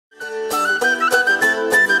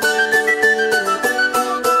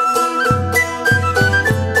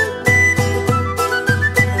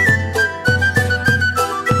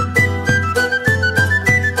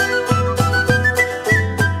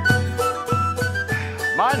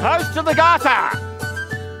Mein house to the garter!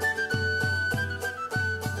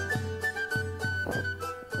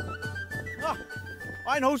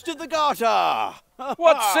 Ein house to the garter!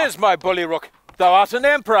 What says my bully rook? Thou art an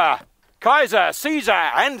emperor, Kaiser, Caesar,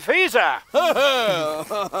 and Caesar.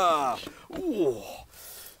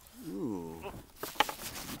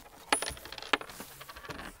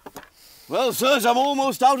 Well, sirs, I'm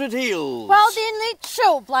almost out at heels. Well, then let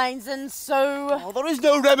chilblains ensue. Oh, there is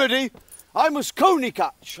no remedy. I must coney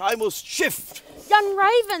catch. I must shift. Young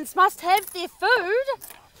ravens must have their food.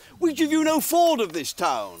 Which of you know ford of this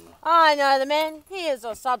town? I know the man. He is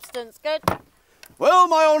of substance good. Well,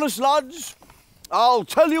 my honest lads, I'll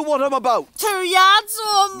tell you what I'm about. 2 yards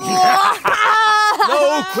or more.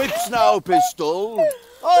 No quips now, pistol.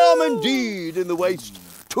 I am indeed in the waist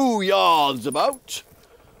 2 yards about.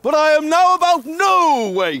 But I am now about no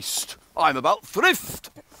waste. I'm about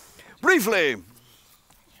thrift. Briefly,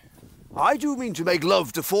 I do mean to make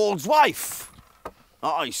love to Ford's wife.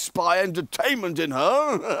 I spy entertainment in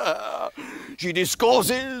her. She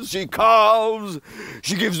discourses, she carves,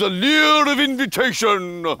 she gives the leer of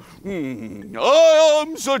invitation. I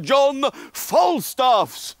am Sir John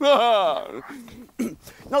Falstaff's. Now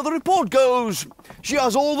the report goes, she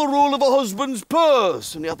has all the rule of a husband's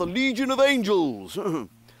purse, and he hath a legion of angels.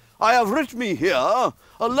 I have writ me here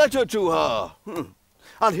a letter to her,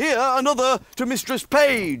 and here another to Mistress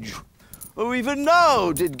Page, who even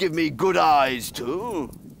now did give me good eyes to.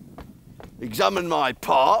 Examine my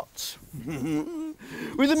parts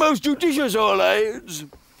with the most judicious o'erlays.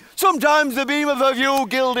 Sometimes the beam of her view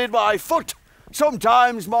gilded my foot,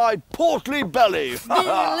 sometimes my portly belly.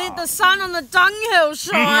 Let the sun on the dunghill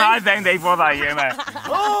shine. I thank thee for thy humour.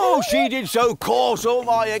 Oh, she did so course all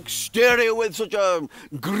my exterior with such a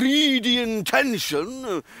greedy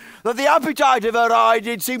intention that the appetite of her eye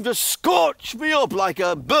did seem to scorch me up like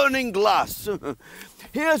a burning glass.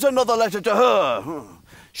 Here's another letter to her.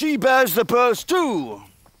 She bears the purse too.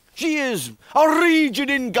 She is a region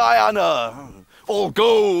in Guyana, all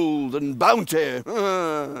gold and bounty.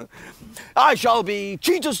 I shall be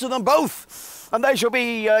cheaters to them both, and they shall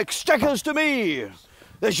be exchequers to me.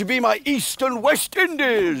 They shall be my East and West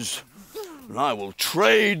Indies, and I will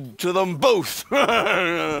trade to them both.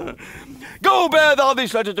 Go bear thou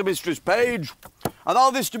this letter to Mistress Page, and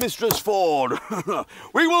thou this to Mistress Ford.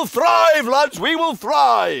 We will thrive, lads, we will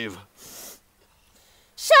thrive.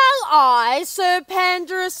 Shall I, Sir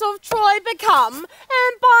Pandarus of Troy, become,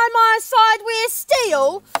 and by my side wear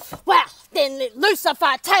steel? Well, then let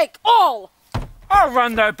Lucifer take all. I'll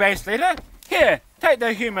run no base letter. Here, take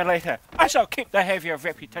the humour later. I shall keep the heavier of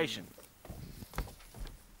reputation.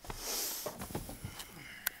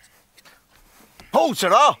 Hold,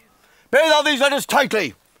 sirrah. Bear thou these letters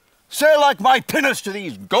tightly. Sail like my pinnace to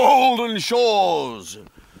these golden shores.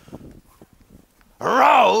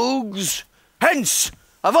 Rogues, hence,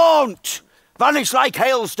 avaunt, vanish like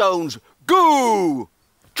hailstones, goo,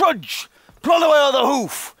 trudge, plod away on the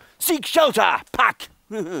hoof, seek shelter, pack.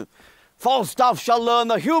 Falstaff shall learn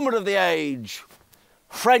the humour of the age.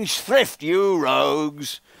 French thrift, you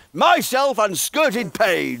rogues, myself and skirted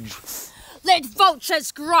page. Let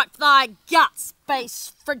vultures gripe thy guts,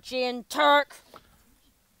 base Phrygian Turk.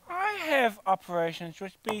 I have operations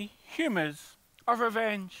which be humours of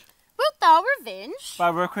revenge. Wilt thou revenge?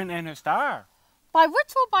 By working in a star. By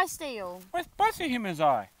wit or by steel? With both the humours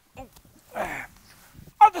I.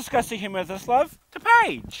 I'll discuss the humour of this love to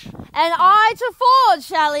Page. And I to Ford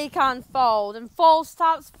shall eke unfold, and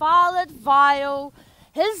Falstaff's varlet vile.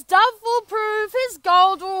 His dove will prove, his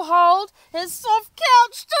gold will hold, his soft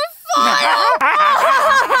couch to file.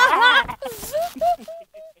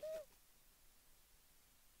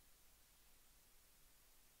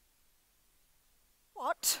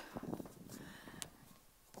 What?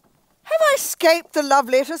 Have I escaped the love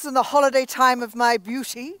letters in the holiday time of my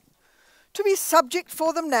beauty, to be subject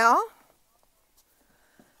for them now?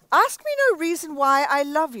 Ask me no reason why I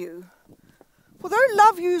love you. For though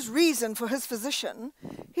love use reason for his physician,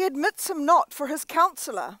 he admits him not for his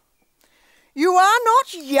counsellor. You are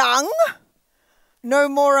not young, no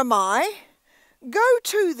more am I. Go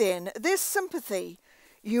to then, there's sympathy.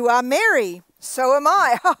 You are merry, so am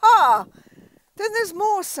I, ha ha. Then there's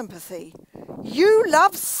more sympathy. You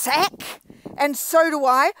love sack, and so do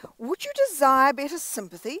I. Would you desire better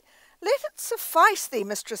sympathy? Let it suffice thee,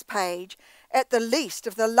 Mistress Page, at the least,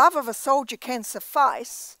 if the love of a soldier can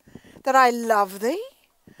suffice, that I love thee.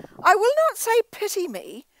 I will not say pity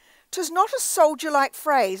me, 'tis not a soldier-like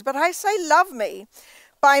phrase, but I say love me.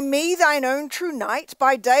 By me, thine own true knight,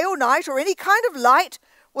 by day or night, or any kind of light,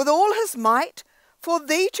 with all his might, for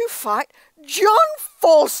thee to fight. John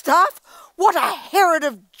Falstaff, What a Herod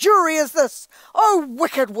of jury is this! O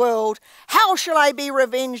wicked world, how shall I be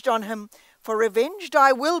revenged on him? For revenged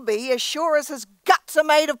I will be, as sure as his guts are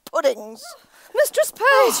made of puddings. Mistress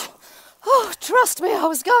Page! Oh, trust me, I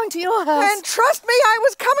was going to your house. And trust me, I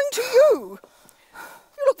was coming to you.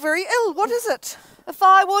 You look very ill. What is it? If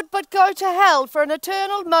I would but go to hell for an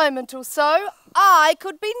eternal moment or so, I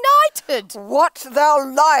could be knighted. What thou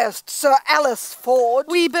liest, Sir Alice Ford.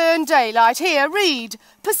 We burn daylight. Here, read.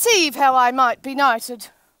 Perceive how I might be knighted.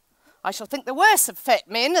 I shall think the worse of fat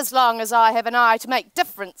men as long as I have an eye to make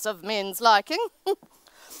difference of men's liking.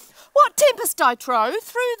 What tempest I trow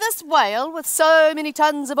through this whale with so many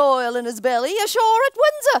tons of oil in his belly ashore at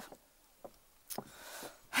Windsor?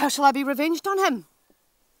 How shall I be revenged on him?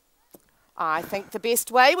 I think the best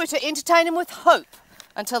way were to entertain him with hope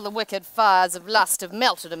until the wicked fires of lust have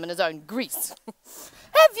melted him in his own grease.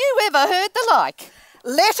 Have you ever heard the like?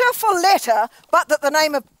 Letter for letter, but that the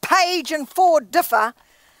name of Page and Ford differ.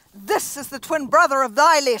 This is the twin brother of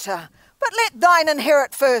thy letter, but let thine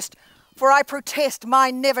inherit first, for I protest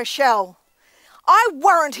mine never shall. I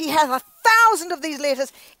warrant he hath 1,000 of these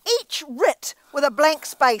letters, each writ with a blank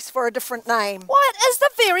space for a different name. Why, it is the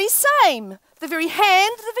very same. The very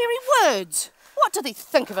hand, the very words. What do they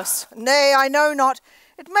think of us? Nay, I know not.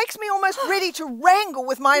 It makes me almost ready to wrangle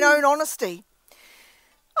with mine own honesty.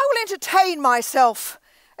 I will entertain myself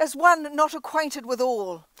as one not acquainted with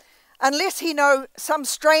all. Unless he know some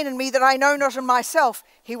strain in me that I know not in myself,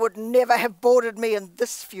 he would never have boarded me in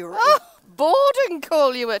this fury. Oh, boarding,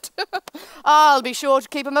 call you it. I'll be sure to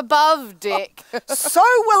keep him above deck. So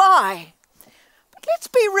will I. But let's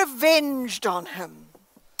be revenged on him.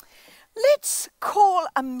 Let's call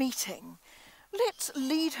a meeting. Let's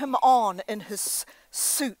lead him on in his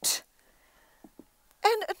suit.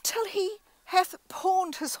 And until he hath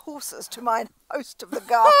pawned his horses to mine host of the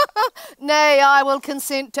guard. Nay, I will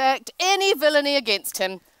consent to act any villainy against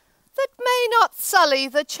him that may not sully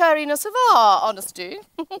the chariness of our honesty.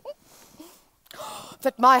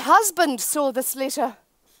 That my husband saw this letter,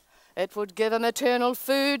 it would give him eternal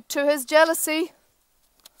food to his jealousy.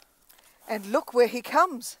 And look where he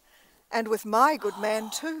comes, and with my good man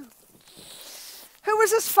too, who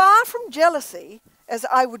is as far from jealousy as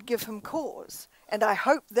I would give him cause, and I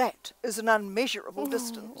hope that is an unmeasurable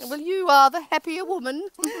distance. Well, you are the happier woman.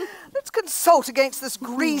 Let's consult against this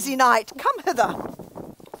greasy knight. Come hither.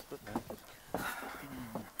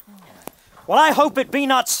 Well, I hope it be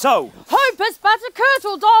not so. Hope is but a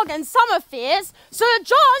curtal dog in some affairs. Sir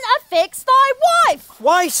John affects thy wife.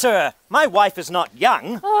 Why, sir? My wife is not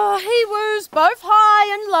young. Oh, he woos both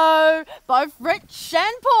high and low, both rich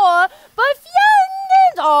and poor, both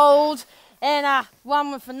young and old. And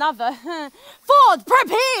one with another. Ford,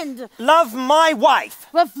 prepend! Love my wife.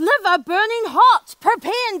 With liver burning hot,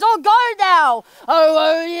 prepend or go thou.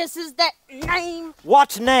 Oh, odious is that name.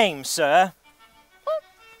 What name, sir?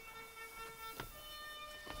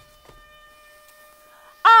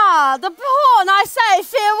 Ah, the pawn, I say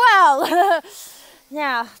farewell.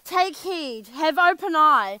 Now, take heed, have open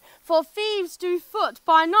eye, for thieves do foot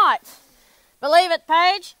by night. Believe it,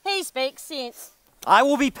 Page, he speaks sense. I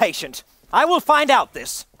will be patient. I will find out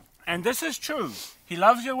this. And this is true. He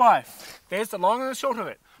loves your wife. There's the long and the short of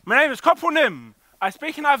it. My name is Corporal Nim. I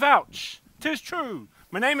speak and I vouch. 'Tis true.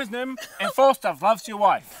 My name is Nim, and Falstaff loves your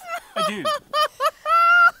wife. Adieu.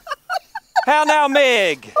 How now,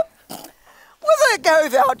 Meg? Whither go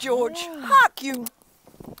thou, George? Hark you.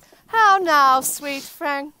 How now, sweet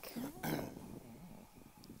Frank?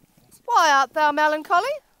 Why art thou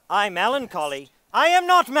melancholy? I'm melancholy. I am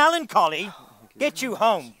not melancholy. Get you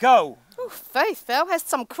home. Go. Oh, faith, thou hast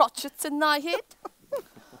some crotchets in thy head.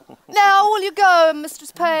 Now will you go,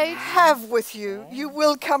 Mistress Page? Have with you. You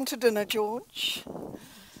will come to dinner, George.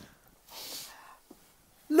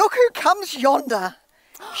 Look who comes yonder.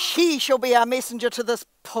 She shall be our messenger to this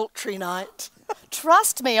paltry night.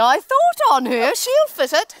 Trust me, I thought on her. She'll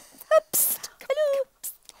fit it. Psst. Hello.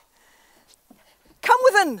 Come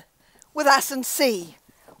within with us and see.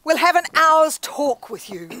 We'll have an hour's talk with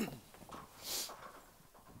you.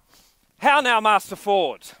 How now, Master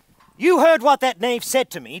Ford? You heard what that knave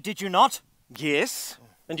said to me, did you not? Yes.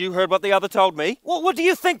 And you heard what the other told me? Well, what do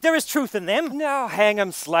you think there is truth in them? Now, hang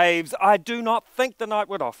 'em, slaves. I do not think the knight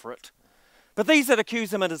would offer it. But these that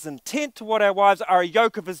accuse him in his intent toward our wives are a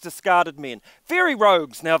yoke of his discarded men. Very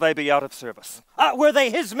rogues, now they be out of service. Were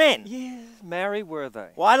they his men? Yes, marry were they.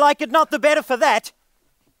 Well, I like it not the better for that.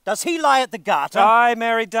 Does he lie at the garter? Aye,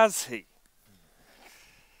 marry, does he?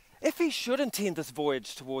 If he should intend this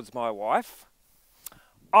voyage towards my wife,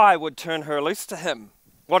 I would turn her loose to him.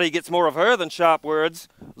 What he gets more of her than sharp words,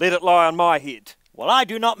 let it lie on my head. Well, I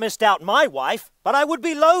do not misdoubt my wife, but I would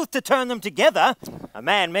be loath to turn them together. A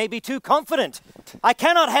man may be too confident. I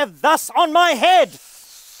cannot have thus on my head.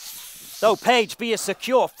 Though Page be a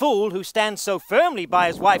secure fool who stands so firmly by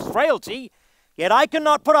his wife's frailty, yet I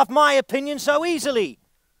cannot put off my opinion so easily.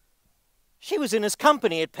 She was in his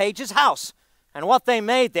company at Page's house, and what they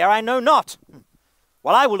made there I know not.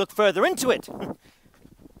 Well, I will look further into it.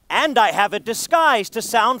 And I have a disguise to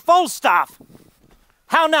sound Falstaff.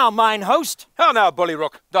 How now, mine host? How now,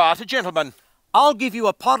 Bullyrook? Thou art a gentleman. I'll give you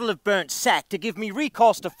a pottle of burnt sack to give me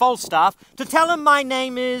recourse to Falstaff to tell him my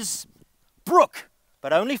name is Brooke,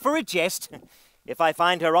 but only for a jest. If I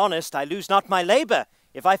find her honest, I lose not my labour.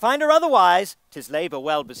 If I find her otherwise, 'tis labour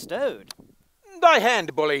well bestowed. Thy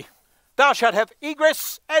hand, Bully. Thou shalt have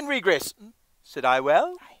egress and regress. Said I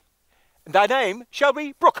well? And thy name shall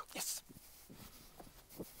be Brooke. Yes.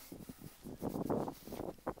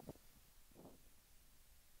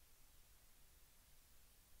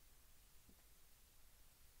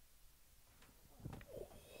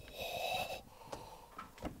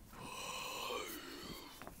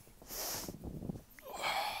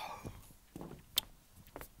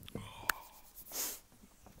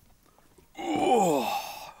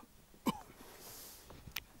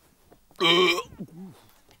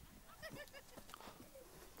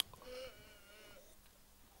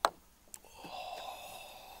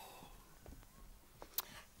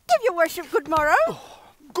 Give your worship good morrow.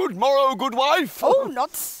 Good morrow, good wife. Oh,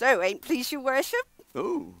 not so, ain't please your worship.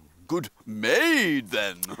 Oh, good maid,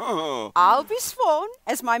 then. I'll be sworn,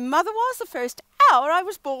 as my mother was the first hour I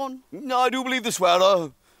was born. I do believe the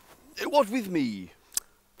swearer. What with me?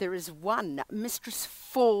 There is one Mistress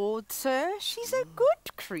Ford, sir. She's a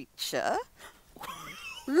good creature.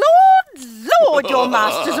 Lord, your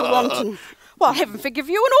master's a wanton. Well, heaven forgive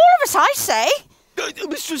you and all of us, I say.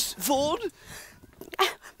 Mistress Ford?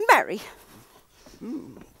 Marry.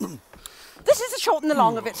 This is the short and the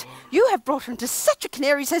long of it. You have brought her into such a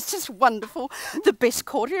canary's nest, it's wonderful. The best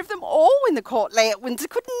courtier of them all when the court lay at Windsor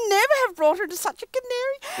could never have brought her to such a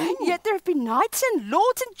canary. Yet there have been knights and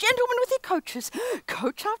lords and gentlemen with their coaches,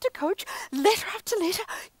 coach after coach, letter after letter,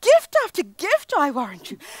 gift after gift, I warrant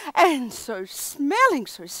you, and so smelling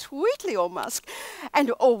so sweetly all musk, and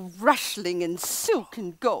all rustling in silk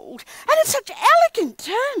and gold, and in such elegant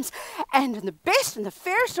terms, and in the best and the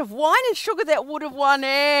fairest of wine and sugar that would have won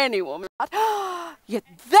any woman. Yet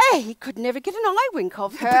they could never get an eye wink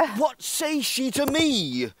of her. But what says she to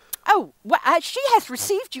me? Oh, well, she hath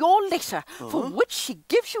received your letter, for which she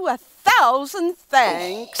gives you 1,000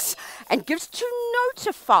 thanks, and gives to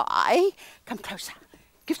notify, come closer,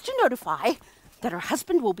 gives to notify that her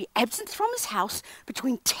husband will be absent from his house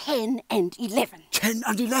between 10 and 11. 10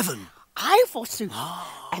 and 11? Aye, forsooth.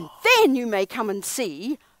 And then you may come and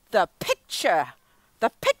see the picture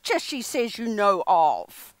she says you know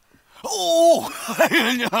of. Oh!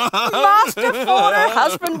 Master Ford, her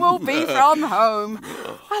husband will be from home.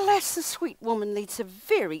 Alas, the sweet woman leads a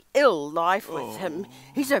very ill life with him.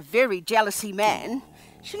 He's a very jealousy man.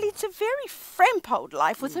 She leads a very frampold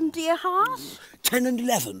life with him, dear heart. 10 and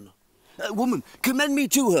 11? Woman, commend me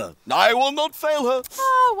to her. I will not fail her.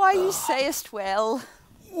 Oh, why you sayest well.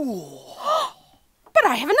 But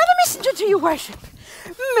I have another messenger to your worship.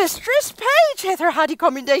 Mistress Page hath her hearty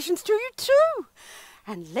commendations to you too.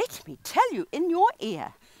 And let me tell you in your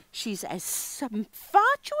ear, she's as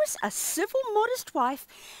virtuous a civil, modest wife,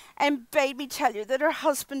 and bade me tell you that her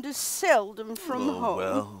husband is seldom from home.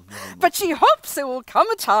 Well, but she hopes there will come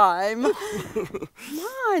a time.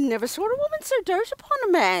 I never saw a woman so dote upon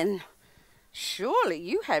a man. Surely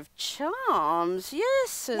you have charms,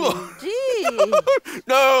 yes, indeed.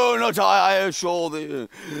 No, not I assure thee.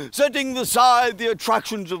 Setting aside the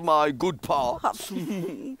attractions of my good parts,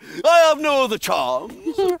 I have no other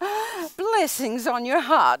charms. Blessings on your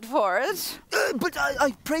heart for it. But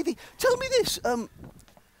I pray thee, tell me this.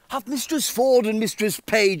 Have Mistress Ford and Mistress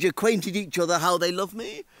Page acquainted each other how they love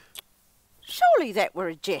me? Surely that were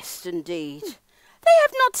a jest indeed. They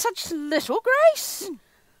have not such little grace.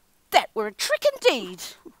 That were a trick indeed.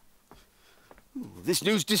 This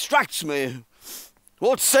news distracts me.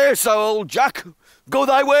 What sayest thou, old Jack? Go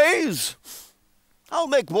thy ways. I'll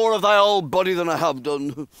make more of thy old body than I have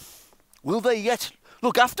done. Will they yet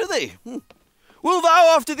look after thee? Will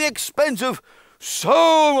thou, after the expense of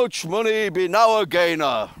so much money, be now a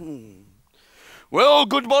gainer? Well,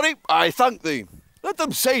 good body, I thank thee. Let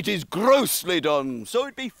them say it is grossly done, so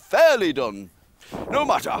it be fairly done. No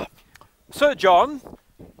matter. Sir John,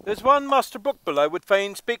 there's one Master Brooke below would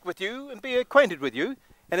fain speak with you and be acquainted with you,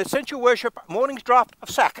 and has sent your worship a morning's draught of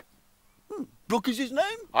sack. Brooke is his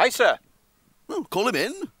name? Aye, sir. Well, call him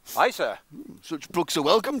in. Aye, sir. Such brooks are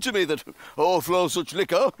welcome to me that o'erflow such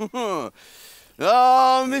liquor.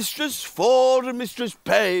 Ah, Mistress Ford and Mistress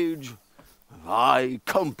Page, I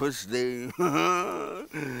compass thee.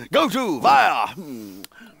 Go to, via.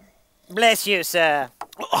 Bless you, sir.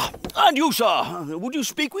 And you, sir, would you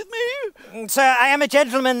speak with me? Sir, I am a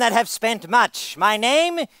gentleman that have spent much. My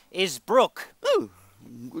name is Brooke. Oh,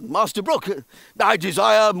 good Master Brooke, I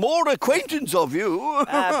desire more acquaintance of you.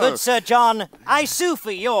 Good Sir John, I sue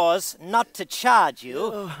for yours, not to charge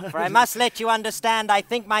you, for I must let you understand I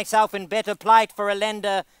think myself in better plight for a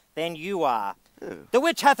lender than you are. The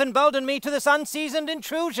which hath emboldened me to this unseasoned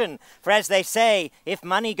intrusion, for as they say, if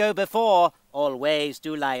money go before, all ways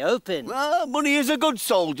do lie open. Money is a good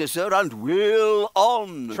soldier, sir, and will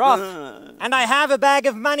on. Troth, and I have a bag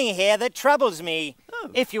of money here that troubles me.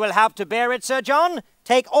 If you will help to bear it, Sir John,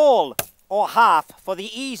 take all, or half, for the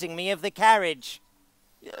easing me of the carriage.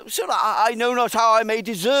 Sir, I know not how I may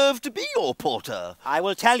deserve to be your porter. I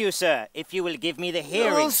will tell you, sir, if you will give me the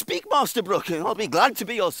hearing. Well, speak, Master Brooke. I'll be glad to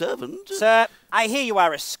be your servant. Sir, I hear you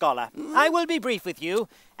are a scholar. I will be brief with you,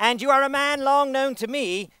 and you are a man long known to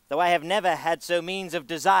me, though I have never had so means of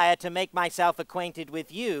desire to make myself acquainted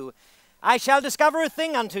with you. I shall discover a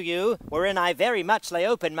thing unto you, wherein I very much lay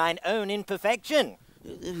open mine own imperfection.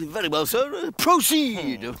 Very well, sir.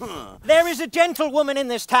 Proceed. There is a gentlewoman in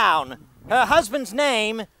this town. Her husband's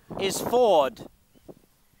name is Ford.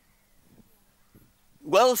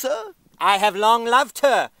 Well, sir? I have long loved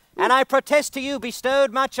her, and I protest to you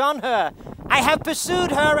bestowed much on her. I have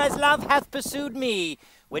pursued her as love hath pursued me,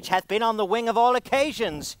 which hath been on the wing of all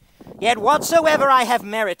occasions. Yet whatsoever I have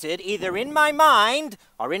merited, either in my mind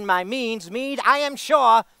or in my means, meed, I am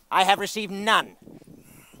sure I have received none.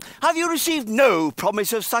 Have you received no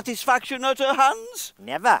promise of satisfaction at her hands?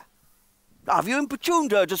 Never. Have you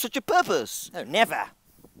importuned her to such a purpose? No, never.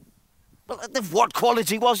 Well, of what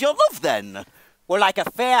quality was your love, then? Well, like a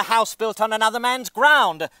fair house built on another man's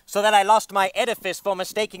ground, so that I lost my edifice for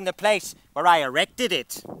mistaking the place where I erected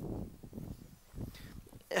it.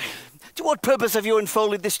 To what purpose have you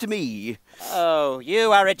unfolded this to me? Oh,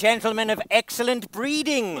 you are a gentleman of excellent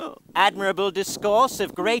breeding, admirable discourse,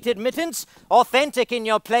 of great admittance, authentic in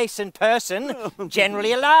your place and person,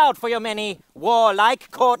 generally allowed for your many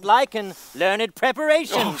warlike, courtlike, and learned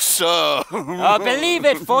preparations. Oh, sir! Oh, believe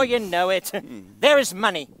it, for you know it. There is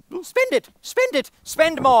money. Spend it, spend it,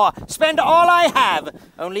 spend more, spend all I have.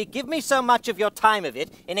 Only give me so much of your time of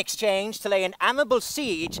it in exchange to lay an amiable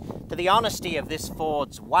siege to the honesty of this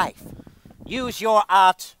Ford's wife. Use your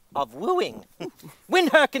art of wooing. Win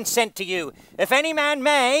her consent to you. If any man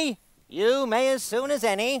may, you may as soon as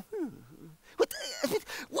any.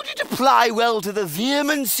 Would it apply well to the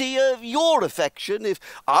vehemency of your affection if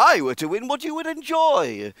I were to win what you would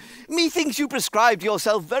enjoy? Methinks you prescribed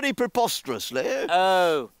yourself very preposterously.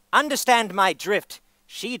 Oh, understand my drift.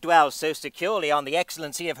 She dwells so securely on the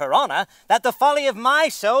excellency of her honour that the folly of my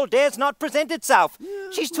soul dares not present itself.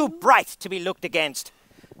 She's too bright to be looked against.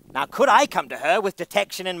 Now, could I come to her with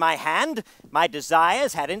detection in my hand, my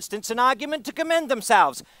desires had instance and argument to commend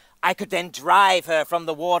themselves. I could then drive her from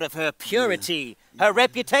the ward of her purity, her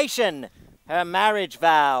reputation, her marriage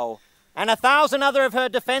vow, and 1,000 other of her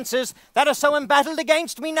defences that are so embattled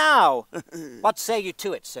against me now. What say you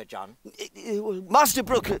to it, Sir John? Master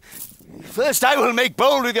Brooke, first I will make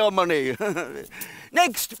bold with your money.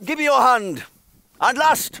 Next, give me your hand. And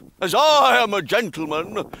last, as I am a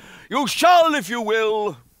gentleman, you shall, if you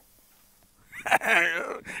will,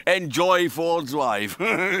 enjoy Ford's wife.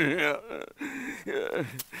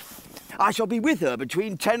 I shall be with her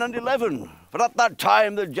between 10 and 11, for at that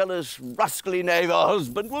time the jealous, rascally knave her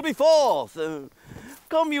husband will be forth.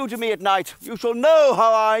 Come you to me at night, you shall know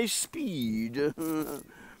how I speed.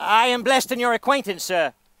 I am blessed in your acquaintance,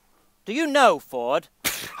 sir. Do you know Ford?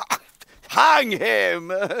 Hang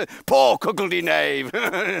him, poor cuckoldy knave.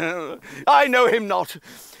 I know him not.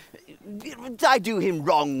 I do him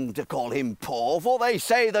wrong to call him poor, for they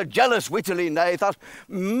say the jealous wittily knave hath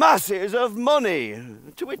masses of money,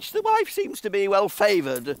 to which the wife seems to be well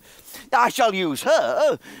favoured. I shall use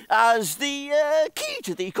her as the key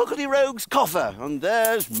to the cuckoldy rogue's coffer, and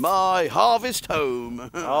there's my harvest home.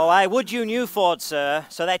 Oh, I would you knew Ford, sir,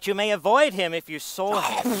 so that you may avoid him if you saw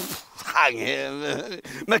him. Hang him,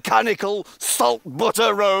 mechanical salt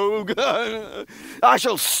butter rogue. I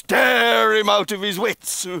shall stare him out of his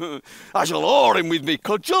wits. I shall awe him with me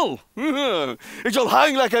cudgel. It shall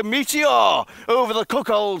hang like a meteor over the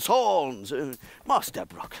cuckold's horns. Master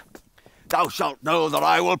Brooke, thou shalt know that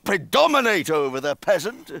I will predominate over the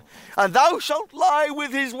peasant, and thou shalt lie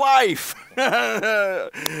with his wife.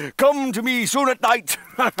 Come to me soon at night.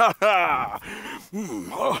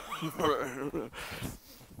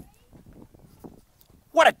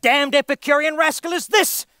 What a damned Epicurean rascal is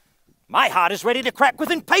this? My heart is ready to crack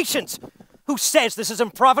with impatience. Who says this is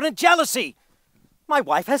improvident jealousy? My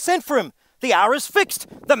wife has sent for him. The hour is fixed.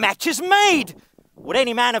 The match is made. Would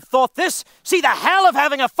any man have thought this? See the hell of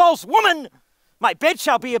having a false woman! My bed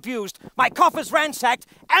shall be abused, my coffers ransacked,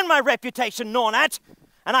 and my reputation gnawn at.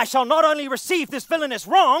 And I shall not only receive this villainous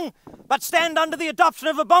wrong, but stand under the adoption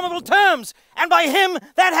of abominable terms, and by him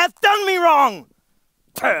that hath done me wrong.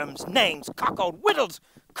 Terms, names, cuckold, whittled,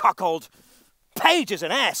 cuckold. Page is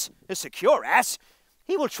an ass, a secure ass.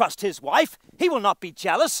 He will trust his wife, he will not be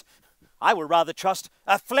jealous. I will rather trust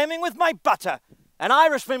a Fleming with my butter, an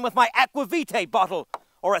Irishman with my aquavitae bottle,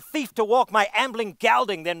 or a thief to walk my ambling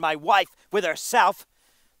gelding than my wife with herself.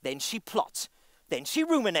 Then she plots, then she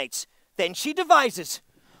ruminates, then she devises.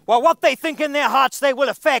 Well, what they think in their hearts they will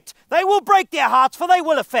effect, they will break their hearts, for they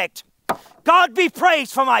will effect. God be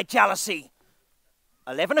praised for my jealousy.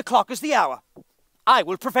 11 o'clock is the hour. I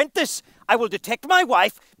will prevent this. I will detect my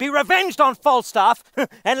wife, be revenged on Falstaff,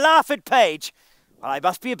 and laugh at Page. Well, I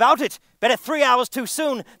must be about it. Better 3 hours too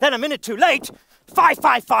soon than a minute too late. Fie,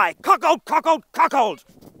 fie, fie! Cuckold, cuckold, cuckold!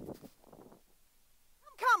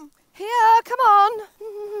 Come. Here, come on.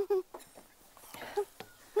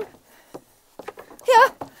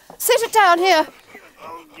 Here, sit it down here.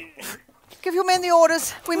 Give your men the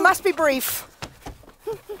orders. We must be brief.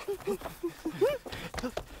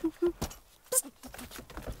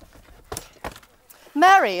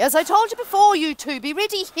 Mary, as I told you before, you two, be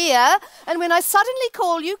ready here, and when I suddenly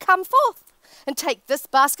call you, come forth, and take this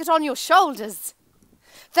basket on your shoulders.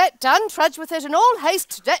 That done, trudge with it in all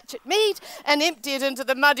haste to Datchet Mead, and empty it into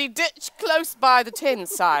the muddy ditch close by the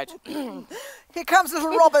Thames side. Here comes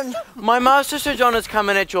little Robin. My master Sir John is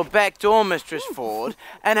coming at your back door, Mistress Ford,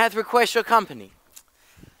 and hath request your company.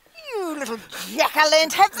 You little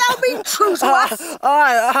jack-o'-lantern, have thou been true to us?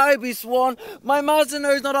 I be sworn, my master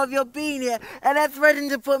knows not of your being here, and hath threatened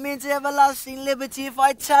to put me into everlasting liberty if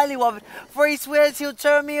I tell you of it, for he swears he'll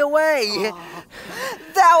turn me away. Oh,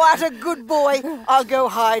 thou art a good boy. I'll go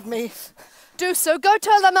hide me. Do so. Go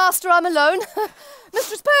tell the master I'm alone.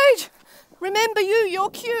 Mistress Page, remember your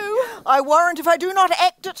cue. I warrant if I do not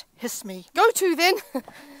act it, hiss me. Go to then.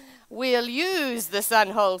 We'll use this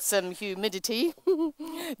unwholesome humidity,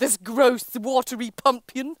 this gross watery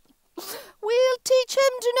pumpkin. We'll teach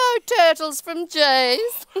him to know turtles from jays.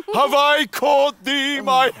 Have I caught thee,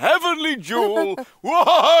 my heavenly jewel?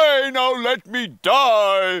 Why, now let me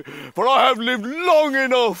die, for I have lived long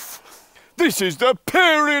enough. This is the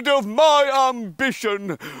period of my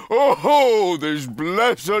ambition. Oh, this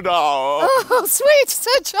blessed hour. Oh, sweet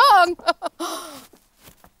Sir John.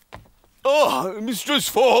 Oh, Mistress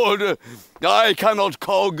Ford, I cannot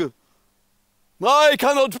cog. I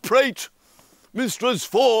cannot prate, Mistress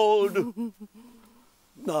Ford.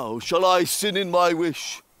 Now shall I sin in my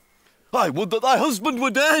wish? I would that thy husband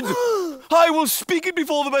were dead. I will speak it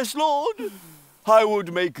before the best lord. I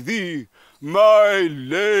would make thee my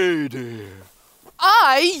lady.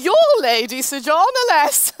 I, your lady, Sir John,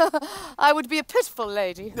 alas. I would be a pitiful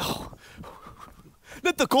lady. Oh.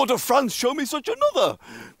 Let the court of France show me such another.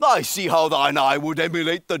 I see how thine eye would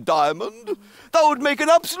emulate the diamond. Thou would make an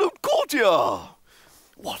absolute courtier.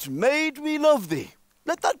 What made me love thee?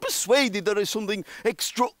 Let that persuade thee there is something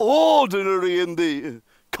extraordinary in thee.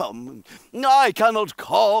 Come, I cannot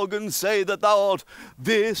cog and say that thou art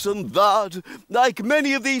this and that, like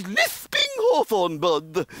many of these lisping hawthorn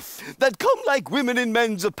bud, that come like women in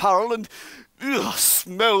men's apparel and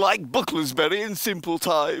smell like Bucklersberry in simple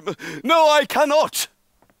time. No, I cannot.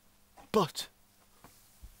 But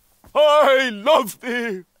I love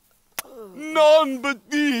thee, none but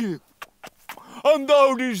thee, and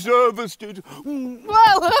thou deservest it.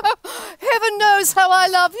 Well, heaven knows how I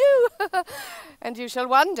love you, and you shall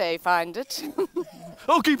one day find it.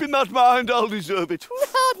 Oh, keep in that mind, I'll deserve it.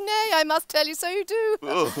 Oh, nay, I must tell you so you do,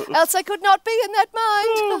 else I could not be in that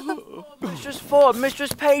mind. Mistress Ford,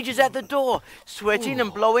 Mistress Page is at the door, sweating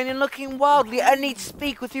and blowing and looking wildly, and needs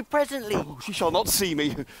speak with you presently. Oh, she shall not see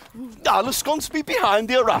me. I'll ensconce me behind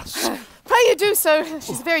the arras. Pray you do so.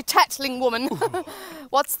 She's a very tattling woman.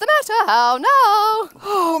 What's the matter? How now?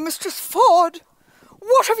 Oh, Mistress Ford,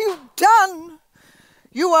 what have you done?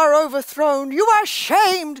 You are overthrown, you are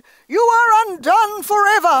shamed, you are undone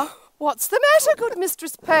forever. What's the matter, good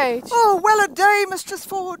Mistress Page? Oh, well a day, Mistress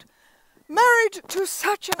Ford. Married to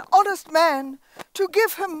such an honest man, to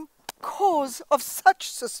give him cause of such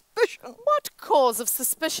suspicion. What cause of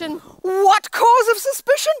suspicion? What cause of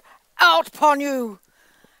suspicion? Out upon you.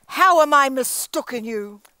 How am I mistooken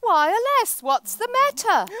you? Why, alas, what's the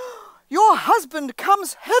matter? Your husband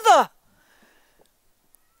comes hither.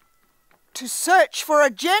 To search for a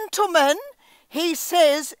gentleman he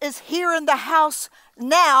says is here in the house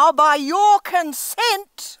now by your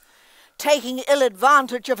consent, taking ill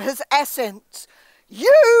advantage of his assents.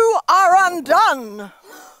 You are undone.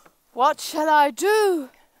 What shall I do?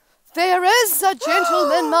 There is a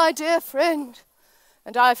gentleman, my dear friend,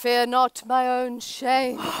 and I fear not my own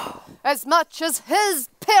shame as much as his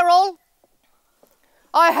peril.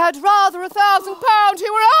 I had rather £1,000 he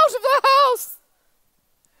were out of the house.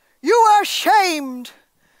 You are shamed.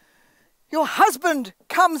 Your husband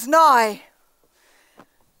comes nigh.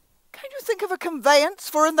 Can you think of a conveyance,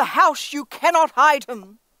 for in the house you cannot hide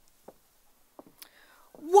him?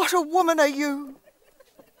 What a woman are you!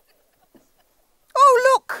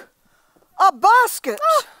 Oh, look! A basket!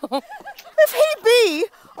 If he be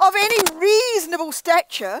of any reasonable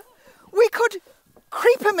stature, we could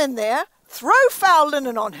creep him in there, throw foul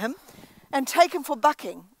linen on him, and take him for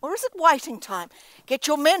bucking. Or is it whiting time? Get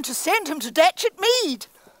your men to send him to Datchet Mead.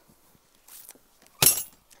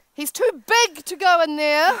 He's too big to go in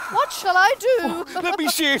there. What shall I do? Oh, let me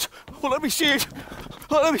see it. Oh, let me see it.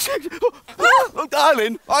 Oh, let me see it. Oh,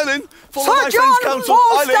 Eileen, follow my Sir friend's John counsel.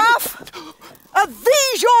 Falstaff, are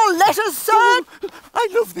these your letters, sir? Oh, I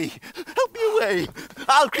love thee. Help me away.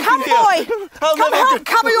 I'll creep Come, in here. boy. Come help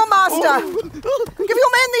cover your master. Give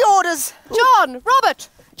your men the orders. John, Robert,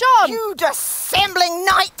 John. You dissembling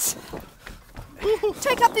knight.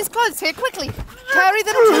 Take up these clothes here, quickly. Carry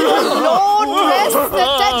them to the laundress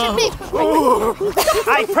that Datchet Mead.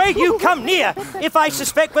 I pray you come near. If I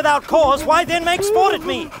suspect without cause, why then make sport at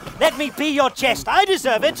me? Let me be your jest. I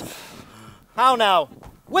deserve it. How now?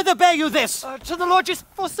 Whither bear you this? To the lodges,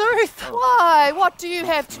 forsooth. Why, what do you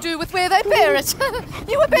have to do with where they bear it?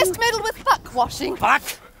 You were best meddle with buck washing. Buck?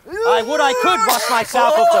 I would I could wash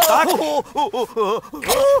myself of the buck.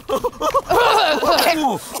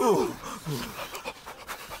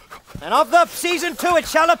 And of the season 2 it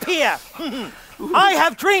shall appear. I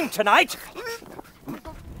have dreamed tonight. And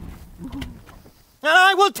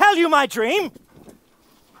I will tell you my dream.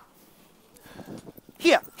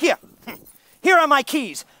 Here. Here are my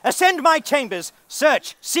keys. Ascend my chambers.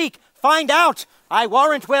 Search, seek, find out. I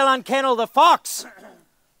warrant we'll unkennel the fox.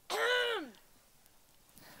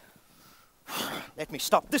 Let me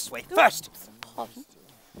stop this way first.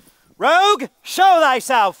 Rogue, show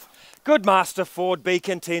thyself. Good Master Ford, be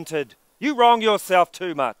contented. You wrong yourself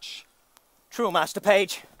too much. True, Master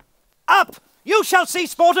Page. Up! You shall see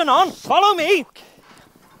sport anon. Follow me.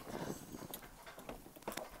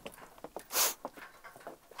 Is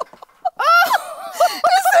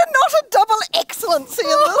there not a double excellency in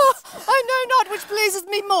this? I know not which pleases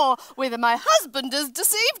me more, whether my husband is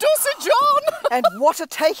deceived or Sir John. And what a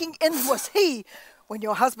taking in was he when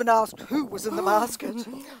your husband asked who was in the basket.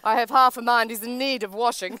 I have half a mind he's in need of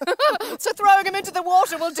washing, so throwing him into the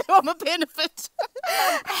water will do him a benefit.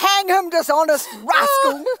 Hang him, dishonest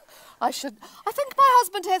rascal. I think my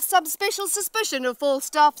husband has some special suspicion of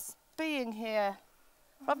Falstaff's being here.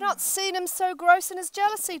 I've not seen him so gross in his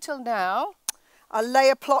jealousy till now. I'll lay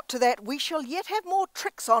a plot to that. We shall yet have more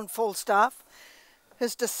tricks on Falstaff.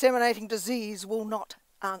 His disseminating disease will not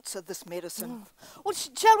answer this medicine. Well,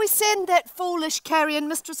 shall we send that foolish carrion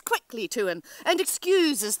mistress quickly to him and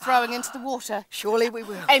excuse his throwing into the water? Surely we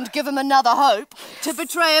will. And give him another hope to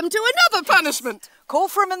betray him to another punishment. Call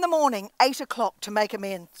for him in the morning, 8 o'clock, to make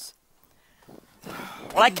amends.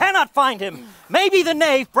 Well, I cannot find him. Maybe the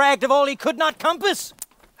knave bragged of all he could not compass.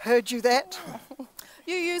 Heard you that?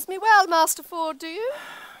 You use me well, Master Ford, do you?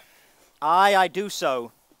 Aye, I do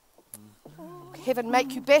so. Heaven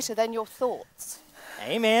make you better than your thoughts.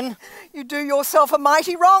 Amen. You do yourself a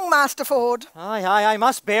mighty wrong, Master Ford. Aye, I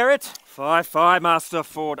must bear it. Fie, Master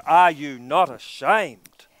Ford, are you not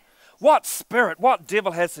ashamed? What spirit, what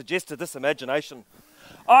devil has suggested this imagination?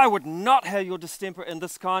 I would not have your distemper in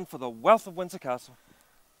this kind for the wealth of Windsor Castle.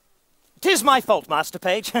 'Tis my fault, Master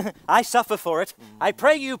Page. I suffer for it. I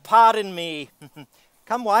pray you pardon me.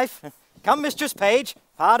 Come, wife. Come, Mistress Page.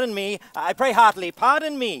 Pardon me. I pray heartily,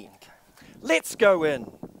 pardon me. Let's go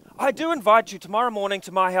in. I do invite you tomorrow morning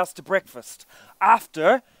to my house to breakfast.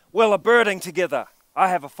 After, we'll a birding together. I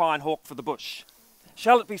have a fine hawk for the bush.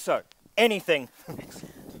 Shall it be so? Anything.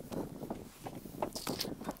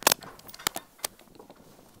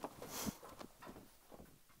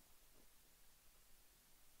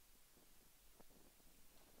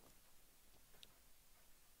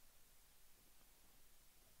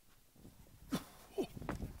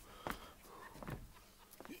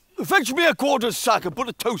 Fetch me a quarter sack and put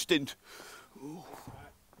a toast in.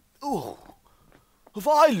 Oh, have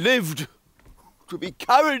I lived to be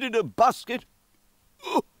carried in a basket?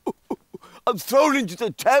 I'm thrown into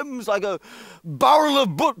the Thames like a barrel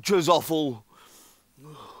of butcher's offal.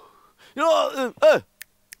 You know,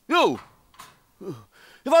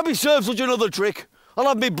 if I be served such another trick, I'll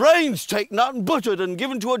have me brains taken out and buttered and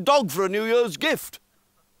given to a dog for a New Year's gift.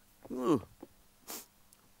 The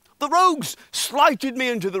rogues slighted me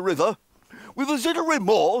into the river with as little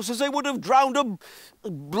remorse as they would have drowned a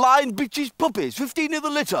blind bitch's puppies, 15 in the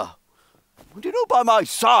litter. Do you know, by my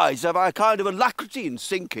size, have I a kind of alacrity in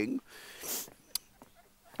sinking?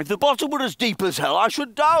 If the bottom were as deep as hell, I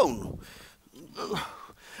should down.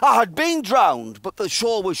 I had been drowned, but the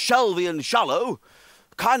shore was shelvy and shallow,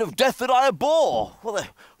 kind of death that I abhor. Well,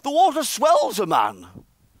 the water swells a man.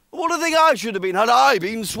 What a thing I should have been had I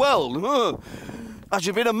been swelled. I should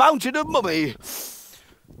have been a mountain of mummy.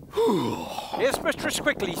 Yes, Mistress,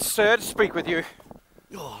 quickly, sir, to speak with you.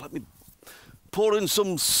 Oh, let me pour in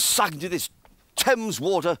some sack into this Thames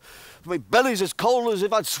water. My belly's as cold as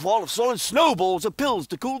if I'd swallowed solid snowballs of pills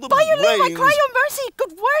to cool the By your brains. leave, I cry your mercy.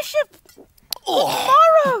 Good worship. Oh.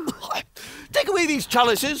 Tomorrow. Take away these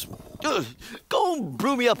chalices. Go and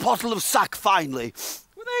brew me a pottle of sack finely.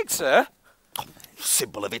 With eggs, sir?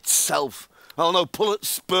 Simple of itself. I'll no pullet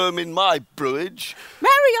sperm in my brewage.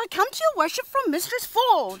 Mary, I come to your worship from Mistress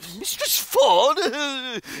Ford. Mistress Ford?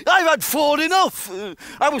 I've had Ford enough.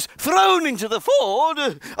 I was thrown into the Ford.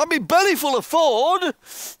 I'd be belly full of Ford.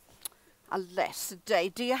 Alas, day,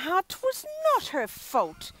 dear heart, 'twas not her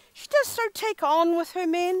fault. She does so take on with her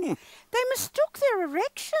men. They mistook their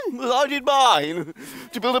erection. Well, I did mine,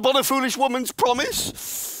 to build upon a foolish woman's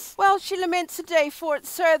promise. Well, she laments a day for it,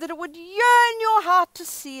 sir, that it would yearn your heart to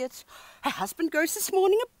see it. Her husband goes this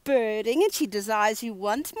morning a-birding, and she desires you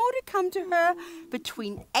once more to come to her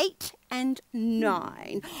between 8 and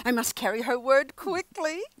 9. I must carry her word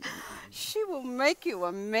quickly. She will make you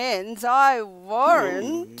amends, I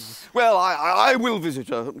warrant. Well, I will visit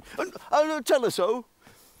her, and I'll tell her so.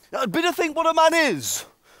 I'd bid her think what a man is.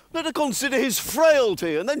 Let her consider his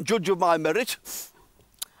frailty, and then judge of my merit.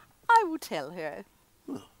 I will tell her.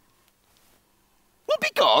 Well, be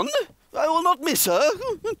gone. I will not miss her.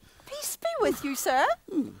 Peace be with you, sir.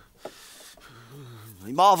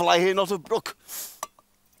 I marvel I hear not of Brooke.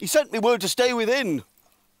 He sent me word to stay within.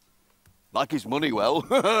 Like his money well.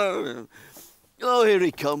 Oh, here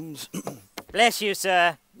he comes. Bless you,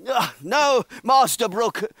 sir. Now, Master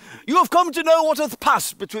Brooke, you have come to know what hath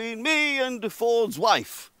passed between me and Ford's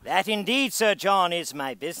wife. That indeed, Sir John, is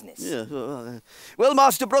my business. Well,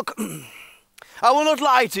 Master Brooke, I will not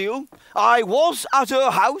lie to you. I was at her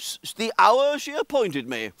house the hour she appointed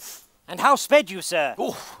me. And how sped you, sir?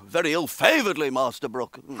 Oh, very ill-favouredly, Master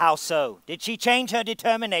Brooke. How so? Did she change her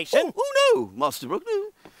determination? Oh, no, Master Brooke, no.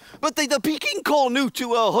 But the Peking call knew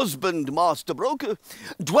to her husband, Master Brooke,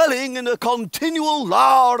 dwelling in a continual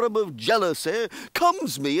alarm of jealousy,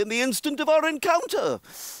 comes me in the instant of our encounter,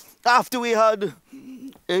 after we had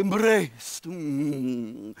embraced,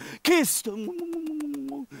 kissed,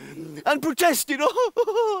 and protested,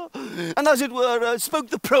 and as it were, spoke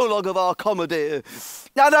the prologue of our comedy.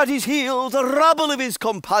 And at his heels, the rabble of his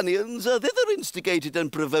companions, thither instigated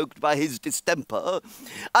and provoked by his distemper,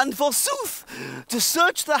 and forsooth, to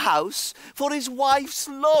search the house for his wife's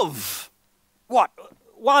love. What,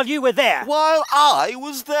 while you were there? While I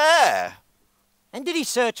was there. And did he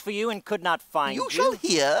search for you and could not find you? You shall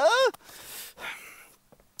hear.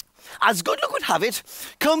 As good luck would have it,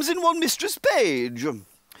 comes in one Mistress Page.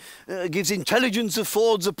 Gives intelligence of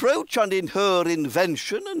Ford's approach, and in her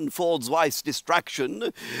invention and Ford's wife's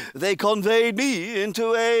distraction, they conveyed me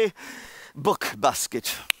into a book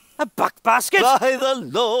basket. A buck basket? By the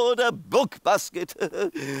Lord, a book basket.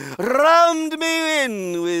 Rammed me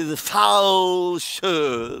in with foul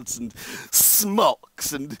shirts and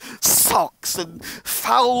smocks and socks and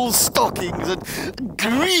foul stockings and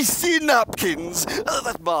greasy napkins.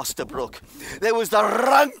 That Master Brooke, there was the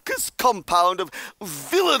rankest compound of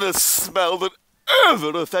villainous smell that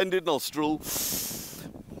ever offended nostril.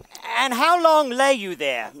 And how long lay you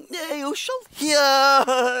there? You shall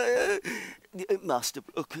hear. Master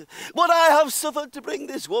Brooke, what I have suffered to bring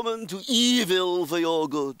this woman to evil for your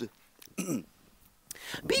good.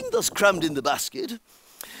 Being thus crammed in the basket,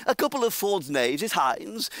 a couple of Ford's knaves, his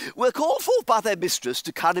hinds, were called forth by their mistress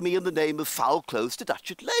to carry me in the name of foul clothes to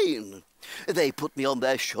Datchet Lane. They put me on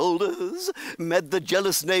their shoulders, met the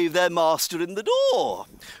jealous knave their master in the door,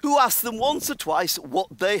 who asked them once or twice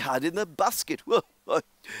what they had in the basket. Well,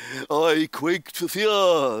 I quaked for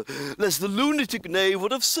fear, lest the lunatic knave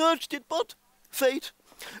would have searched it, but fate,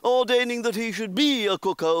 ordaining that he should be a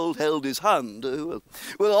cuckold, held his hand.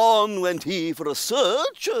 Well, on went he for a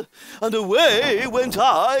search, and away went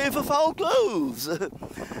I for foul clothes.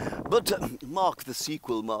 But mark the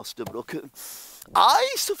sequel, Master Brooke.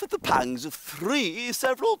 I suffered the pangs of 3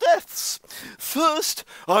 several deaths. First,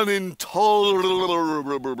 an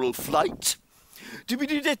intolerable flight, to be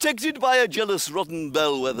detected by a jealous rotten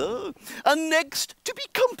bellwether, and next to be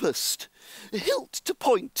compassed, hilt to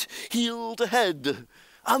point, heel to head,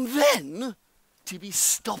 and then to be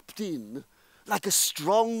stopped in like a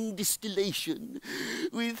strong distillation,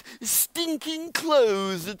 with stinking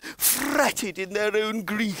clothes that fretted in their own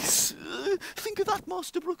grease. Think of that,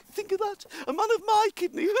 Master Brooke, think of that. A man of my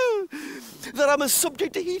kidney, that I'm as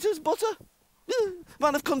subject to heat as butter.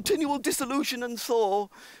 Man of continual dissolution and thaw.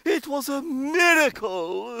 It was a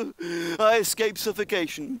miracle I escaped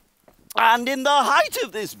suffocation. And in the height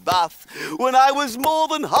of this bath, when I was more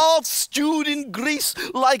than half stewed in grease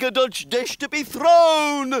like a Dutch dish, to be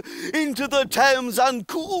thrown into the Thames and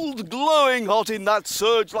cooled glowing hot in that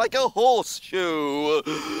surge like a horseshoe.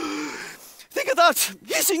 Think of that,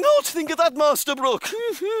 hissing hot, think of that, Master Brooke.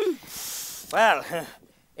 Well,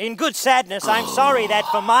 in good sadness, I'm sorry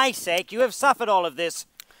that for my sake you have suffered all of this.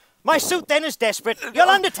 My suit then is desperate. You'll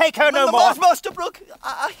undertake her no more. Master Brooke,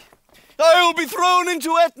 I'll be thrown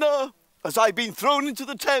into Etna, as I've been thrown into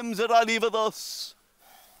the Thames, and I leave her thus.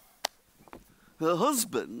 Her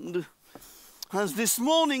husband has this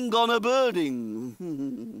morning gone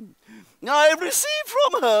a-birding. I have received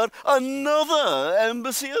from her another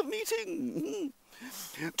embassy of meeting.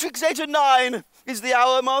 'Twixt 8 and 9 is the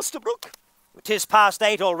hour, Master Brooke. 'Tis past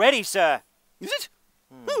 8 already, sir. Is it?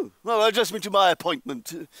 Oh, well, address me to my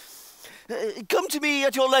appointment. Come to me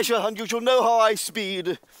at your leisure, and you shall know how I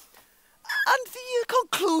speed. And the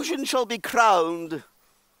conclusion shall be crowned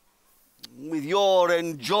with your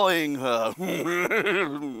enjoying her.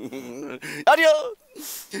 Adieu.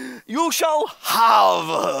 You shall have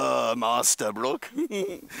her, Master Brooke.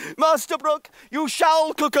 Master Brooke, you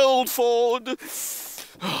shall cook old Ford.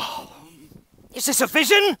 Is this a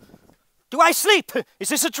vision? Do I sleep? Is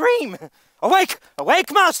this a dream? Awake,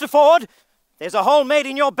 awake, Master Ford. There's a hole made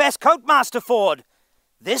in your best coat, Master Ford.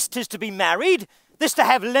 This 'tis to be married, this to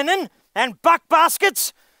have linen and buck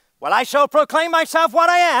baskets. Well, I shall proclaim myself what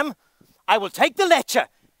I am. I will take the lecture.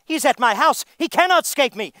 He's at my house. He cannot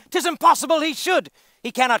escape me. 'Tis impossible he should.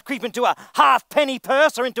 He cannot creep into a halfpenny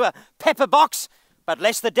purse or into a pepper box. But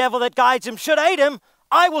lest the devil that guides him should aid him,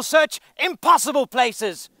 I will search impossible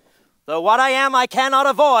places. Though what I am I cannot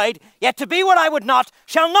avoid, yet to be what I would not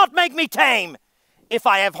shall not make me tame. If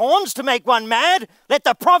I have horns to make one mad, let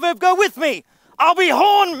the proverb go with me. I'll be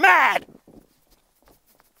horn mad.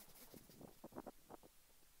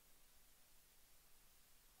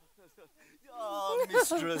 Ah,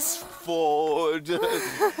 Mistress Ford,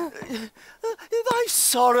 thy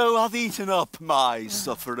sorrow hath eaten up my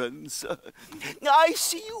sufferance. I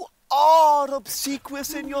see you are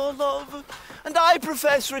obsequious in your love, and I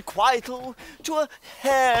profess requital to a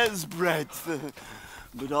hair's breadth.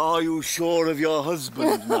 But are you sure of your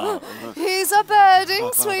husband now? He's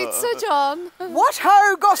a-birding, sweet Sir John. What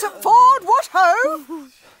ho, Gossip Ford, what ho?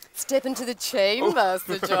 Step into the chamber,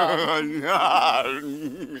 Sir John.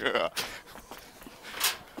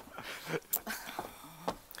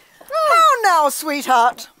 How now,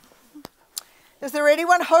 sweetheart? Is there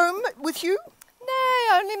anyone home with you? Nay,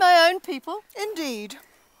 only my own people. Indeed.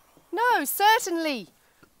 No, certainly.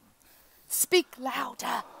 Speak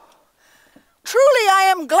louder. Truly I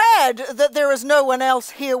am glad that there is no one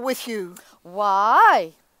else here with you.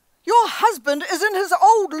 Why? Your husband is in his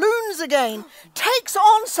old loons again, takes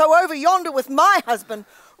on so over yonder with my husband,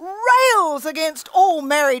 rails against all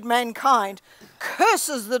married mankind,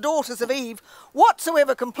 curses the daughters of Eve,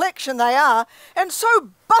 whatsoever complexion they are, and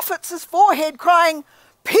so buffets his forehead, crying,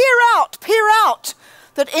 peer out,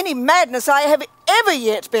 that any madness I have ever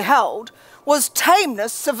yet beheld was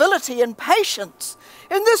tameness, civility, and patience.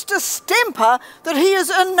 In this distemper that he is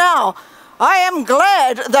in now, I am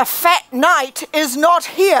glad the fat knight is not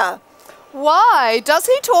here. Why? Does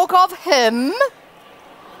he talk of him?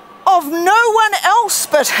 Of no one else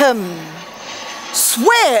but him.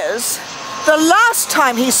 Swears the last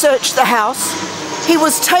time he searched the house, he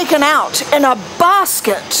was taken out in a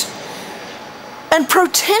basket, and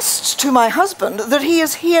protests to my husband that he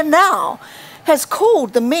is here now, has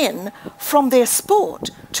called the men from their sport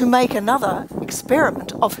to make another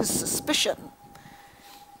experiment of his suspicion.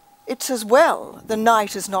 It's as well the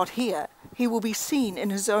knight is not here. He will be seen in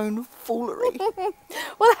his own foolery.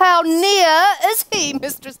 Well, how near is he,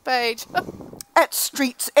 Mistress Page? At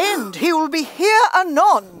street's end. He will be here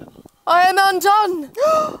anon. I am undone.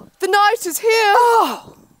 The knight is here.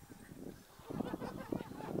 Oh!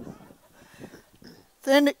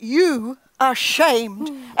 Then you are shamed,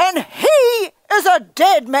 and he is a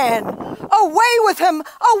dead man. Away with him!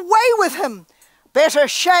 Away with him! Better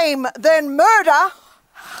shame than murder.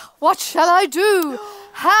 What shall I do?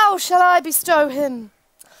 How shall I bestow him?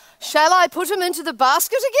 Shall I put him into the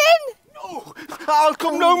basket again? No, I'll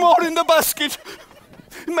come no more in the basket.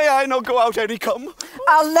 May I not go out, Eddie, come?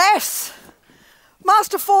 Alas!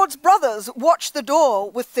 Master Ford's brothers watch the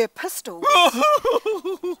door with their pistols.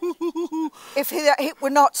 If it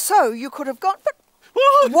were not so, you could have gone. But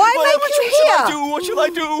why make you here? What shall I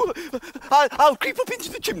do? I'll creep up into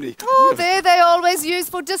the chimney. Oh, there they always use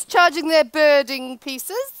for discharging their birding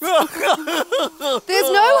pieces. There's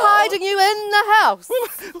no hiding you in the house.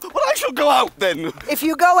 Well, I shall go out then. If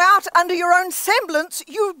you go out under your own semblance,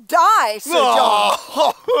 you die, Sir John.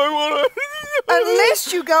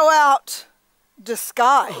 Unless you go out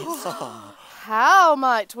disguised. How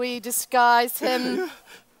might we disguise him?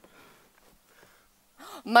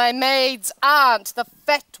 My maid's aunt, the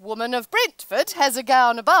fat woman of Brentford, has a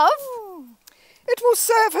gown above. It will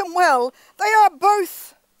serve him well. They are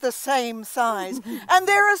both the same size. And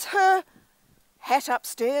there is her hat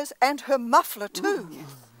upstairs and her muffler too.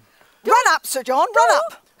 Run up, Sir John, run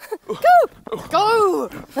up. Go!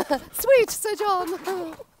 Sweet Sir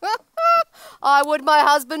John. I would my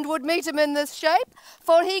husband would meet him in this shape,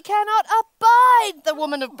 for he cannot abide the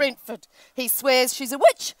woman of Brentford. He swears she's a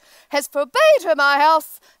witch, has forbade her my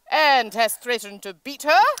house, and has threatened to beat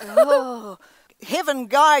her. Oh, heaven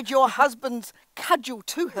guide your husband's cudgel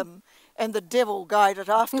to him, and the devil guide it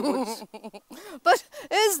afterwards. But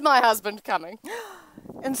is my husband coming?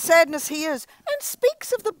 In sadness he is, and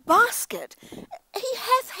speaks of the basket. He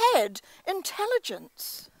hath had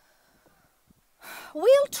intelligence.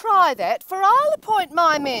 We'll try that, for I'll appoint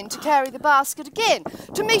my men to carry the basket again,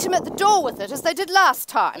 to meet him at the door with it, as they did last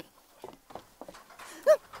time.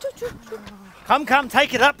 Come, come,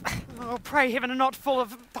 take it up. Oh, pray heaven are not full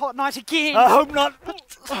of hot night again. I hope not.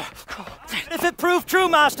 If it prove true,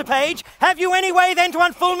 Master Page, have you any way then to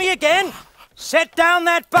unfool me again? Set down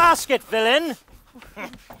that basket, villain.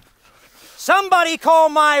 Somebody call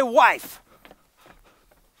my wife.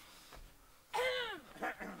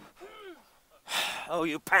 Oh,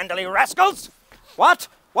 you pandally rascals! What?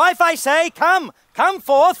 Wife, I say, come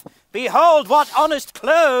forth. Behold what honest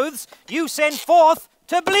clothes you send forth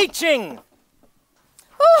to bleaching.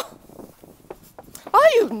 Oh, are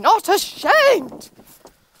you not ashamed?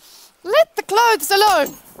 Let the clothes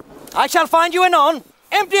alone. I shall find you anon.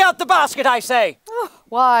 Empty out the basket, I say. Oh,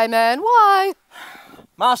 why, man, why?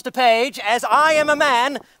 Master Page, as I am a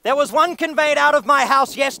man, there was one conveyed out of my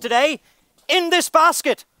house yesterday in this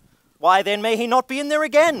basket. Why then may he not be in there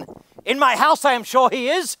again? In my house I am sure he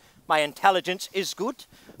is. My intelligence is good.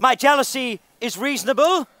 My jealousy is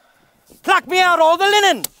reasonable. Pluck me out all the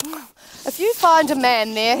linen. If you find a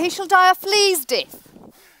man there, he shall die a flea's death.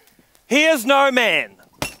 He is no man.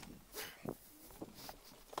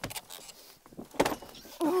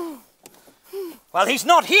 Well, he's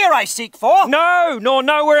not here I seek for. No, nor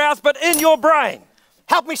nowhere else but in your brain.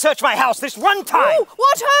 Help me search my house this one time. Oh,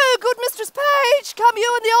 what ho, good Mistress Page! Come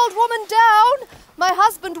you and the old woman down. My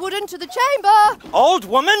husband would into the chamber. Old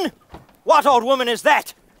woman? What old woman is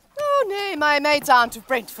that? Oh, nay, my maid's aunt of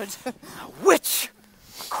Brentford. Witch!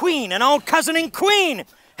 Queen, an old cousin in queen.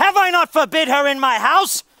 Have I not forbid her in my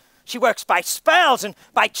house? She works by spells and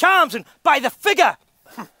by charms and by the figure.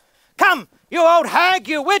 Come, you old hag,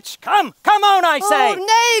 you witch, come on, I say. Oh,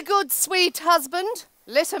 nay, good sweet husband.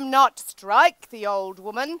 Let him not strike the old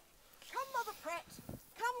woman. Come, Mother Pratt.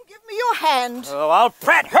 Come, give me your hand. Oh, I'll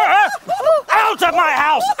prat her out of my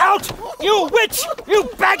house! Out! You witch! You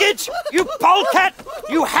baggage! You polecat!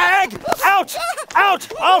 You hag! Out! Out!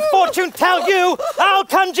 I'll fortune tell you! I'll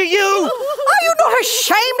conjure you! Are you not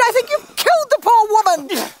ashamed? I think you've killed the poor woman.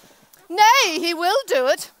 Nay, he will do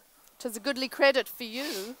it. 'Tis a goodly credit for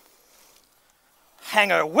you. Hang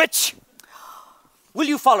her, witch! Will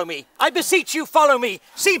you follow me? I beseech you, follow me.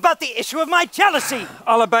 See but the issue of my jealousy.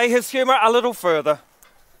 I'll obey his humour a little further.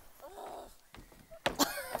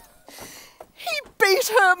 He beat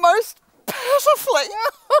her most pitifully.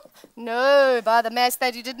 No, by the mass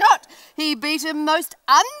that he did not. He beat him most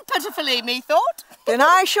unpitifully, methought. Then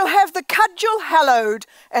I shall have the cudgel hallowed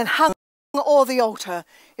and hung o'er the altar.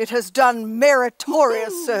 It has done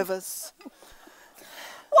meritorious service.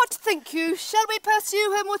 What think you? Shall we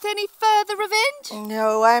pursue him with any further revenge?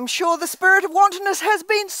 No, I am sure the spirit of wantonness has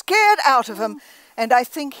been scared out of him, and I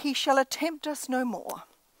think he shall attempt us no more.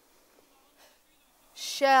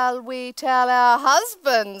 Shall we tell our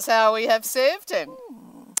husbands how we have served him?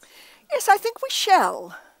 Yes, I think we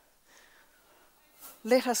shall.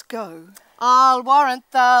 Let us go. I'll warrant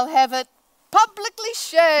they'll have it publicly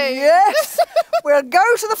shaved. Yes, we'll go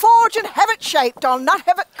to the forge and have it shaped. I'll not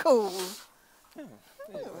have it cool.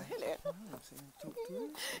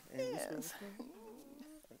 Yes.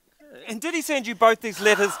 And did he send you both these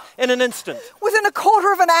letters in an instant? Within a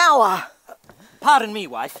quarter of an hour. Pardon me,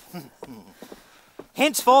 wife.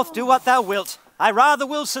 Henceforth do what thou wilt. I rather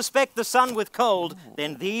will suspect the sun with cold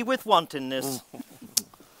than thee with wantonness.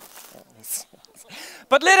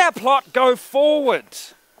 But let our plot go forward.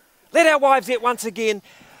 Let our wives yet once again,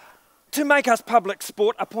 to make us public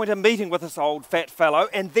sport, appoint a meeting with this old fat fellow,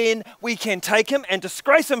 and then we can take him and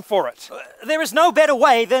disgrace him for it. There is no better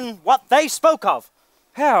way than what they spoke of.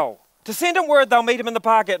 How? To send him word they'll meet him in the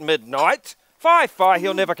park at midnight? Fie,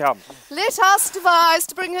 he'll never come. Let us devise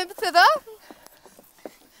to bring him thither.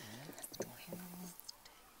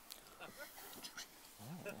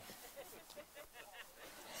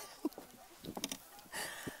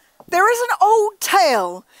 There is an old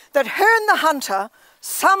tale that Herne the Hunter,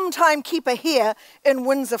 sometime keeper here in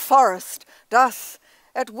Windsor Forest, doth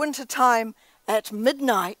at winter time at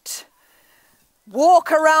midnight walk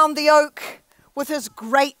around the oak with his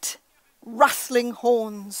great rustling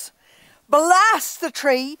horns, blasts the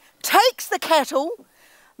tree, takes the cattle,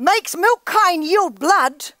 makes milk kine yield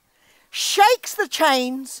blood, shakes the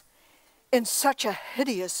chains in such a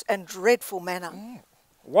hideous and dreadful manner.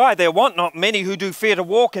 Why, there want not many who do fear to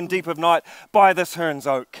walk in deep of night by this Herne's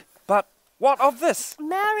oak. But what of this?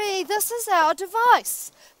 Marry, this is our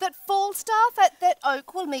device, that Falstaff at that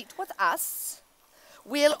oak will meet with us.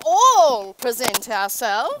 We'll all present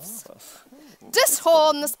ourselves,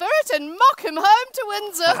 dishorn the spirit and mock him home to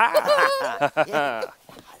Windsor.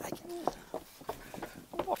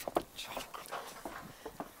 What a chocolate.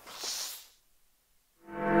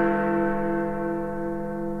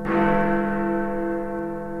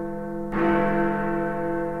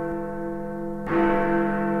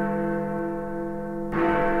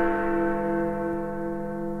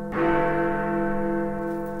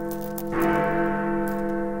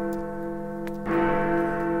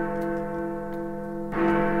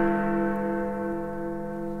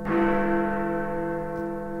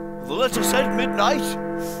 The letter said midnight.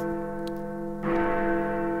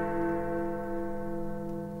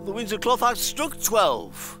 The Windsor clock has struck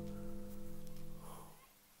 12.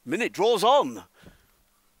 Minute draws on.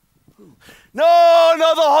 None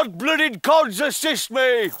of the hot-blooded cods assist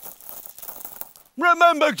me.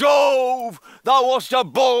 Remember, Jove, thou wast a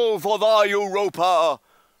bull for thy Europa.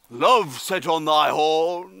 Love set on thy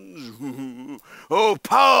horns. Oh,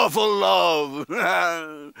 powerful love,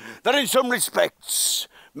 that in some respects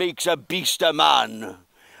makes a beast a man,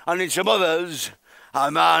 and in some others, a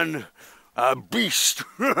man a beast.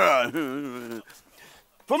 For me,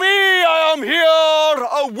 I am here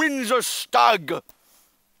a Windsor stag,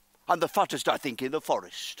 and the fattest, I think, in the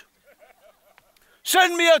forest.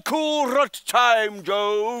 Send me a cool rut time,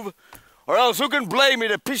 Jove, or else who can blame me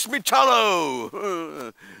to piss me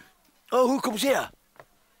tallow? Oh, who comes here?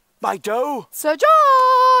 My doe? Sir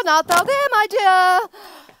John, art thou there, my dear?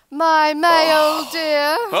 My male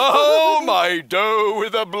dear. Oh, my doe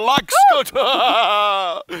with a black scut.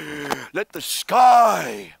 Let the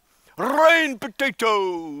sky rain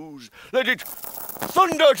potatoes. Let it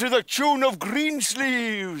thunder to the tune of green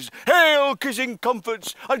sleeves, hail kissing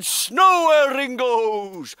comforts, and snow where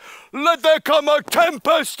ringos. Let there come a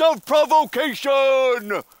tempest of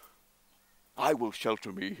provocation. I will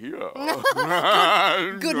shelter me here.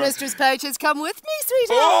 Good Mistress Poachers, come with me,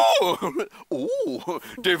 sweetheart. Oh,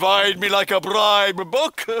 divide me like a bribe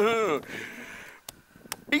book.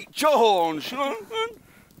 Eat your horns.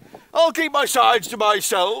 I'll keep my sides to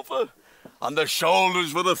myself, and the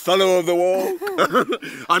shoulders for the fellow of the walk.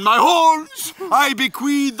 And my horns I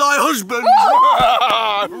bequeath thy husband.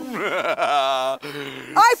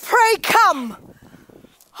 I pray come.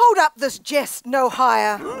 Hold up this jest no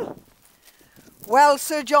higher. Well,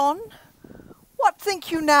 Sir John, what think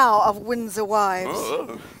you now of Windsor wives?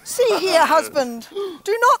 See here, husband,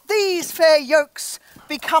 do not these fair yokes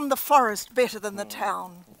become the forest better than the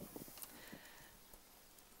town?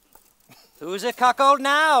 Who's a cuckold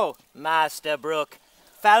now, Master Brooke?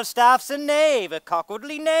 Falstaff's a knave, a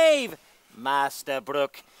cuckoldly knave, Master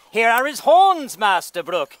Brooke. Here are his horns, Master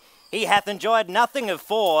Brooke. He hath enjoyed nothing of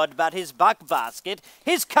Ford but his buck-basket,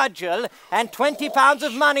 his cudgel, and 20 pounds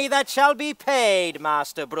of money that shall be paid,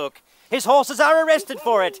 Master Brooke. His horses are arrested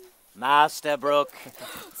for it, Master Brooke.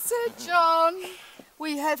 Sir John,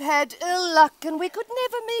 we have had ill luck and we could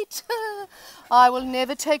never meet. I will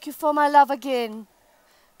never take you for my love again,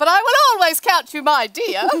 but I will always count you my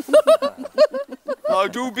dear. I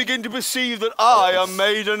do begin to perceive that I am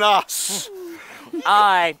made an ass.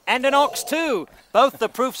 Aye, and an ox too. Both the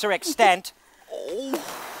proofs are extant.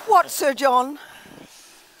 What, Sir John?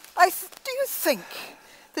 Do you think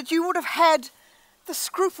that you would have had the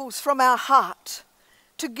scruples from our heart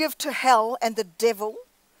to give to hell and the devil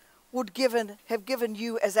would have given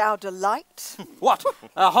you as our delight? What?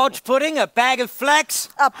 A hodge pudding? A bag of flax?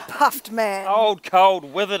 A puffed man. Old, cold,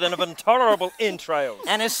 withered, and of intolerable entrails.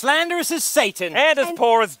 And as slanderous as Satan. And as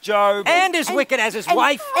poor as Job. And as wicked as his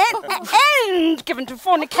wife. And given to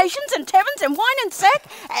fornications and taverns and wine and sack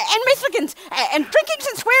and methligans and drinkings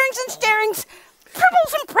and swearings and starings,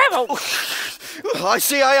 pribbles and pravels. I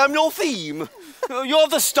see I am your theme. You're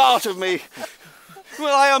the start of me.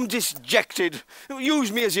 Well, I am disjected.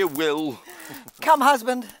 Use me as you will. Come,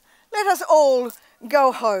 husband, let us all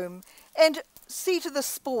go home and see to the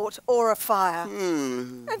sport or a fire.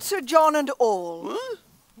 And Sir John and all.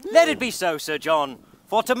 Let it be so, Sir John.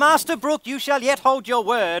 For to Master Brooke you shall yet hold your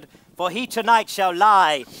word, for he tonight shall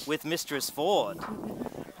lie with Mistress Ford.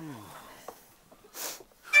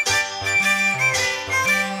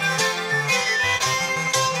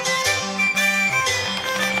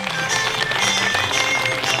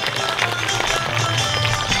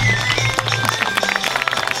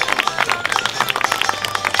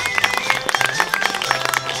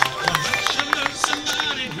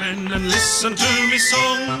 And listen to me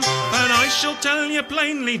song, and I shall tell you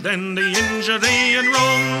plainly then the injury and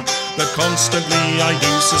wrong that constantly I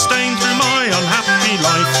do sustain through my unhappy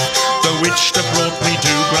life, the which that brought me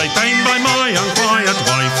to great pain by my unquiet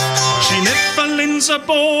wife. She never lends a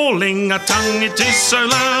bawling, a tongue it is so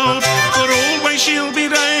loud, but always she'll be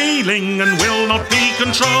railing and will not be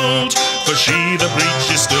controlled, for she the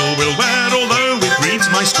breeches still will wear, although it breeds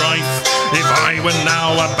my strife. If I were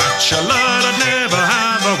now a bachelor, I'd never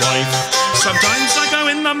have a wife. Sometimes I go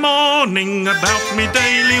in the morning about me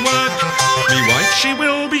daily work. Me wife, she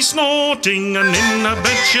will be snorting, and in her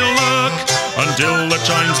bed she'll lurk, until the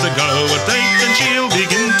chimes to go at 8, and she'll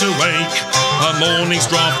begin to wake. Her morning's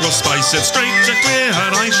draught will spice it straight, to clear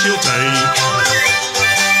her eyes she'll take.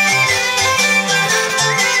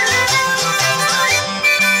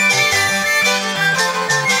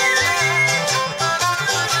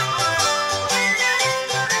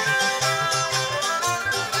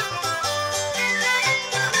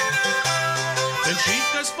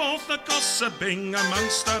 Gossiping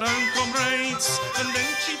amongst her own comrades, and then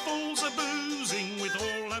she falls a boozing with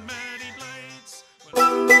all her merry blades.